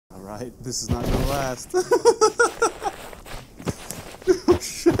Alright, this is not gonna last. Oh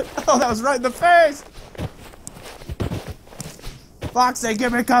shit! Oh, that was right in the face! Foxy,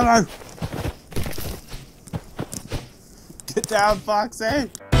 give me cover! Get down, Foxy!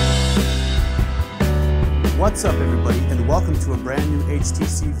 What's up, everybody, and welcome to a brand new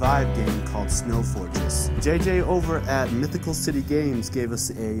HTC Vive game called Snow Fortress. JJ over at Mythical City Games gave us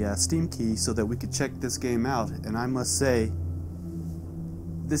a Steam key so that we could check this game out, and I must say,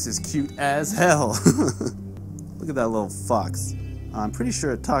 this is cute as hell. Look at that little fox. I'm pretty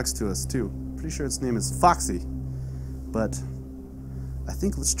sure it talks to us too. Pretty sure its name is Foxy. But I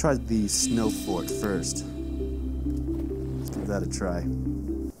think let's try the snow fort first. Let's give that a try.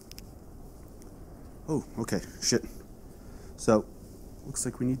 Oh, okay, shit. So, looks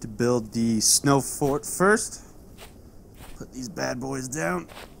like we need to build the snow fort first. Put these bad boys down.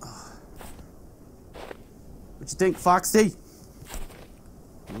 What you think, Foxy?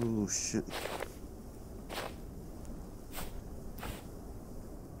 Oh, shit.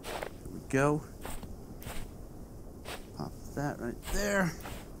 There we go. Pop that right there.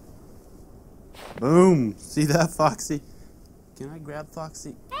 Boom! See that, Foxy? Can I grab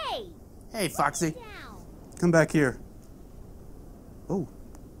Foxy? Hey! Hey, Foxy! Come back here. Oh.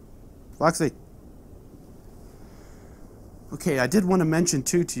 Foxy. Okay, I did want to mention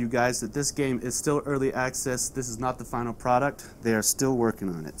too to you guys that this game is still early access. This is not the final product. They are still working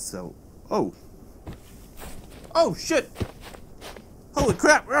on it, so... Oh! Oh, shit! Holy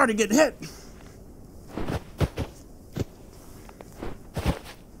crap, we're already getting hit!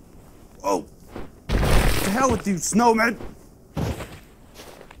 Oh! To hell with you, snowmen!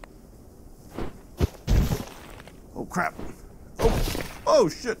 Oh, crap. Oh! Oh,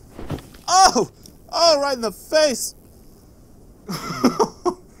 shit! Oh! Oh, right in the face!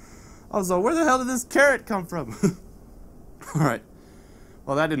 I was like, where the hell did this carrot come from? Alright.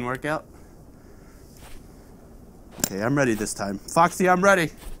 Well, that didn't work out. Okay, I'm ready this time. Foxy, I'm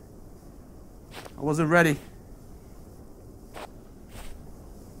ready. I wasn't ready.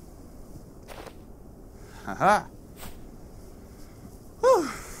 Haha. Whew.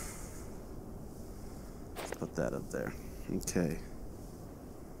 Let's put that up there. Okay.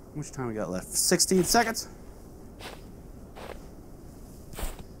 How much time we got left? 16 seconds?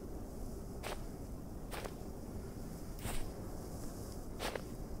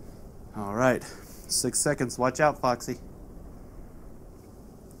 All right, 6 seconds. Watch out, Foxy.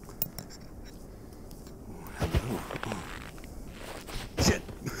 Shit.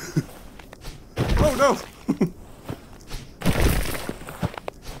 Oh, no.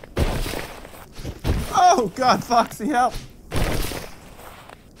 Oh, God, Foxy, help.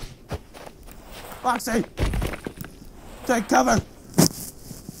 Foxy, take cover.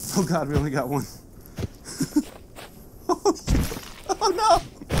 Oh, God, we only got one. Oh, shit. Oh, no.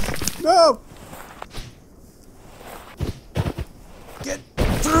 No! Get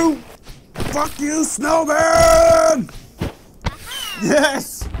through! Fuck you, snowman!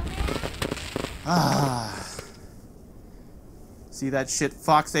 Yes! Ah. See that shit,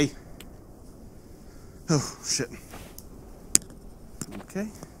 Foxy? Oh, shit. Okay.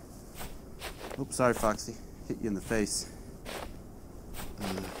 Oops, sorry, Foxy. Hit you in the face.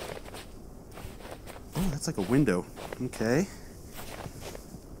 Oh, that's like a window. Okay.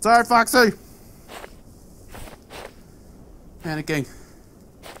 Sorry, Foxy! Panicking.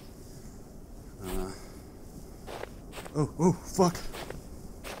 Oh, fuck.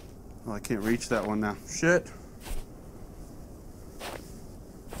 Oh, I can't reach that one now. Shit.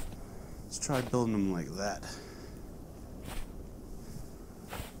 Let's try building them like that.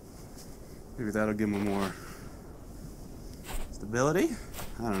 Maybe that'll give them more stability?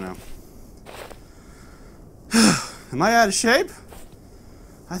 I don't know. Am I out of shape?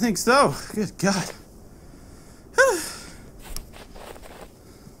 I think so. Good God.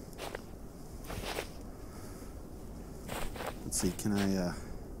 Let's see, can I,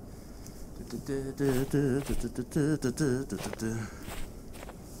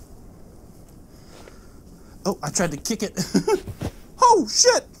 Oh, I tried to kick it. Oh,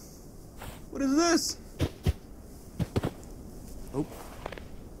 shit! What is this? Oh.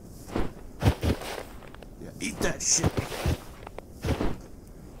 Yeah, eat that shit.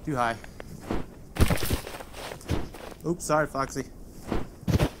 Too high. Oops, sorry, Foxy.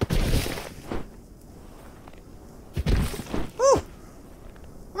 Oh!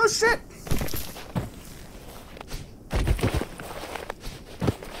 Oh, shit!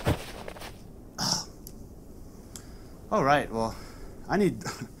 Oh. All right, well, I need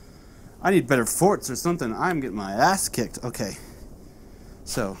better forts or something. I'm getting my ass kicked. Okay.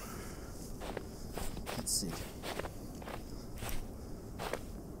 So, let's see.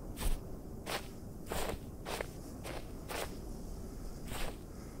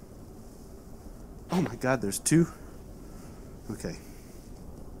 Oh my god, there's two? Okay.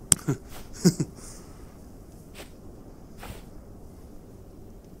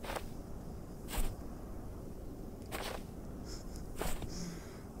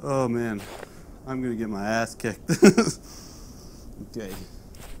 Oh man, I'm gonna get my ass kicked. Okay.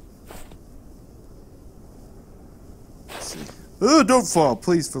 Let's see. Oh, don't fall,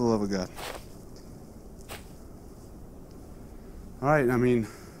 please, for the love of God. Alright, I mean,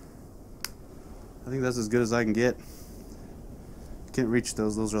 I think that's as good as I can get. Can't reach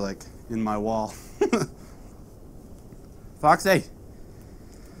those. Those are like in my wall. Foxy!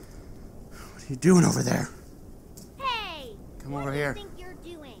 What are you doing over there? Hey! Come over here. What do you think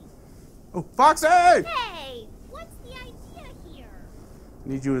you're doing? Oh, Foxy! Hey! What's the idea here?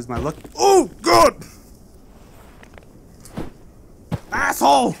 Need you as my luck. Oh, God!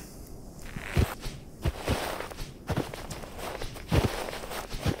 Asshole!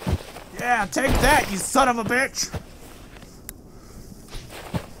 Yeah, take that, you son of a bitch!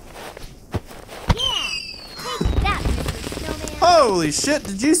 Holy shit,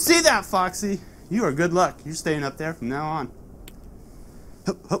 did you see that, Foxy? You are good luck. You're staying up there from now on.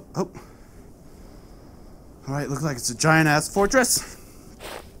 Hop, hop, hop. Alright, looks like it's a giant-ass fortress.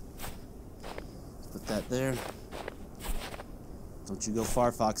 Let's put that there. Don't you go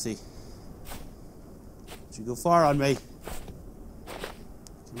far, Foxy. Don't you go far on me.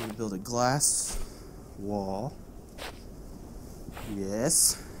 I'm going to build a glass wall.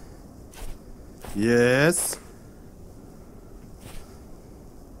 Yes. Yes.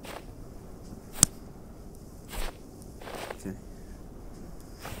 Okay.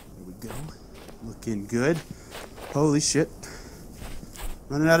 There we go. Looking good. Holy shit.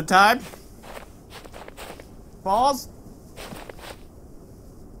 Running out of time. Balls.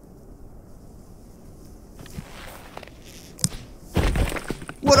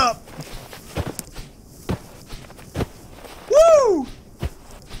 What up? Woo!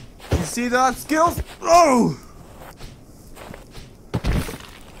 You see that skills? Oh!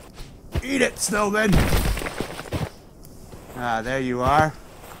 Eat it, snowmen! Ah, there you are.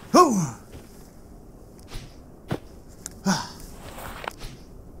 Oh!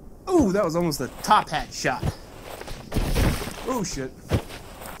 Oh, that was almost a top hat shot. Oh shit.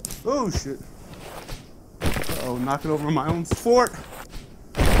 Oh shit. Uh-oh, knocking over my own fort.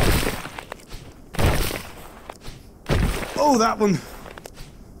 Oh, that one.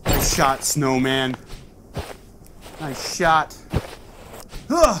 Nice shot, snowman. Nice shot.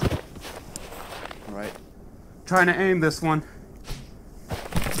 Ugh. All right. Trying to aim this one.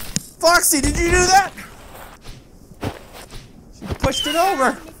 Foxy, did you do that? She pushed it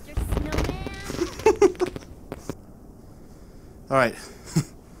over. Mr. Snowman. All right.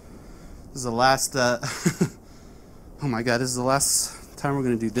 This is the last. Oh my God! This is the last time we're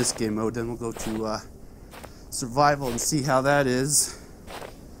gonna do this game mode. Then we'll go to survival and see how that is.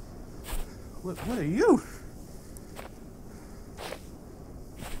 What are you?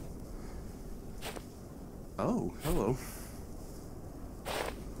 Oh, hello.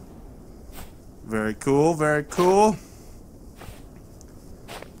 Very cool, very cool.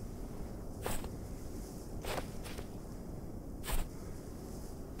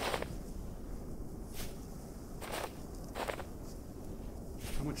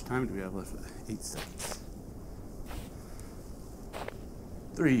 How much time do we have left? 8 seconds.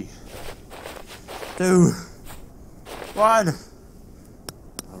 3, 2, 1.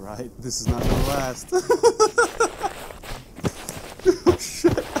 All right, this is not gonna last. Oh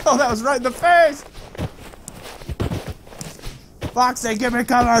shit! Oh, that was right in the face. Foxy, give me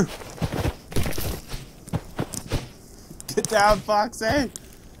cover. Get down, Foxy.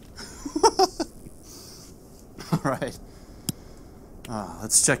 All right.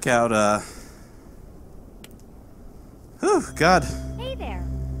 Let's check out. Oh God. Hey there.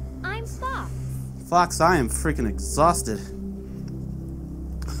 I'm Fox. Fox, I am freaking exhausted.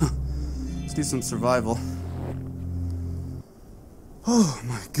 Let's do some survival. Oh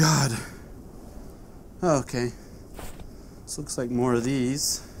my God. Okay. This looks like more of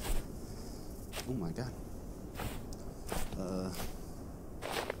these. Oh my God. There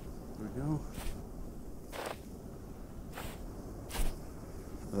we go.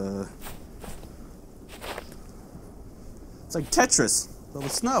 It's like Tetris, but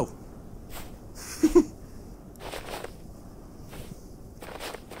with snow.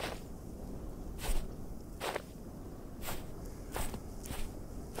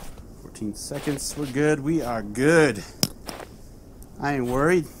 Seconds. We're good. We are good. I ain't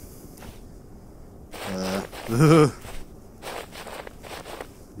worried.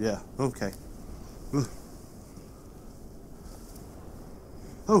 Yeah. Okay.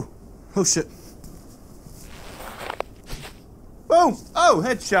 Oh. Oh shit. Boom! Oh,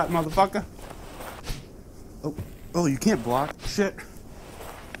 headshot, motherfucker. Oh, oh, you can't block. Shit.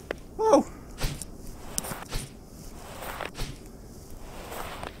 Whoa.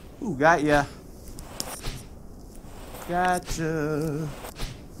 Ooh, got ya. Gotcha. Ooh,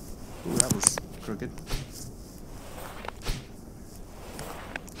 that was crooked.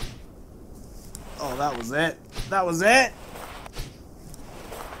 Oh, that was it. That was it.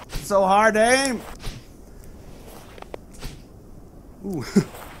 So hard to aim. Ooh.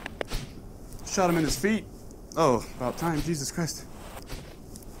 Shot him in his feet. Oh, about time. Jesus Christ.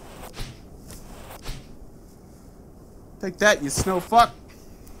 Take that, you snow fuck.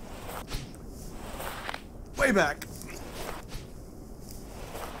 Way back.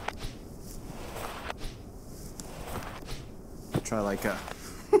 Try like a...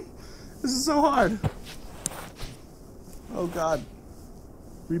 This is so hard. Oh God.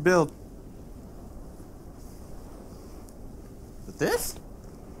 Rebuild. With this?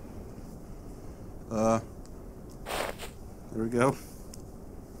 There we go.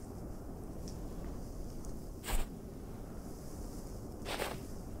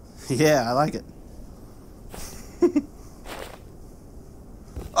 Yeah, I like it.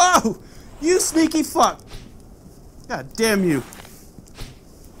 Oh! You sneaky fuck! God damn you.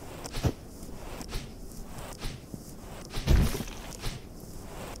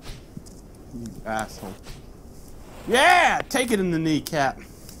 You asshole. Yeah! Take it in the kneecap.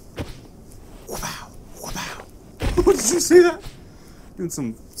 Wow. Wow. Did you see that? Doing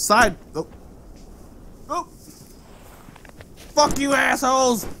some side... Oh. Oh! Fuck you,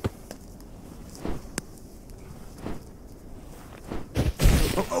 assholes!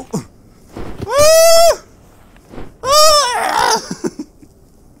 Oh, oh. Ah! Ah!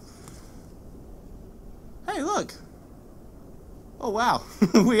 Hey, look. Oh, wow.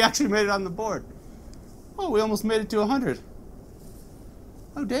 We actually made it on the board. Oh, we almost made it to 100.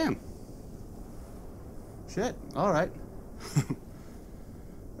 Oh, damn. Shit. All right.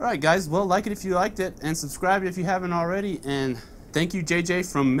 All right, guys. Well, like it if you liked it, and subscribe if you haven't already. And thank you,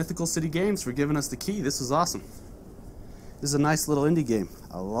 JJ from Mythical City Games, for giving us the key. This was awesome. This is a nice little indie game.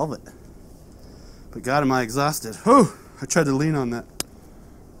 I love it. But God, am I exhausted. Whew, I tried to lean on that.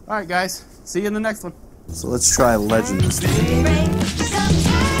 All right, guys. See you in the next one. So let's try legend this time.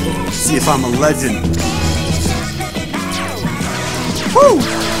 See if I'm a legend. Woo!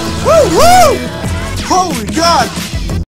 Woo! Woo! Holy God!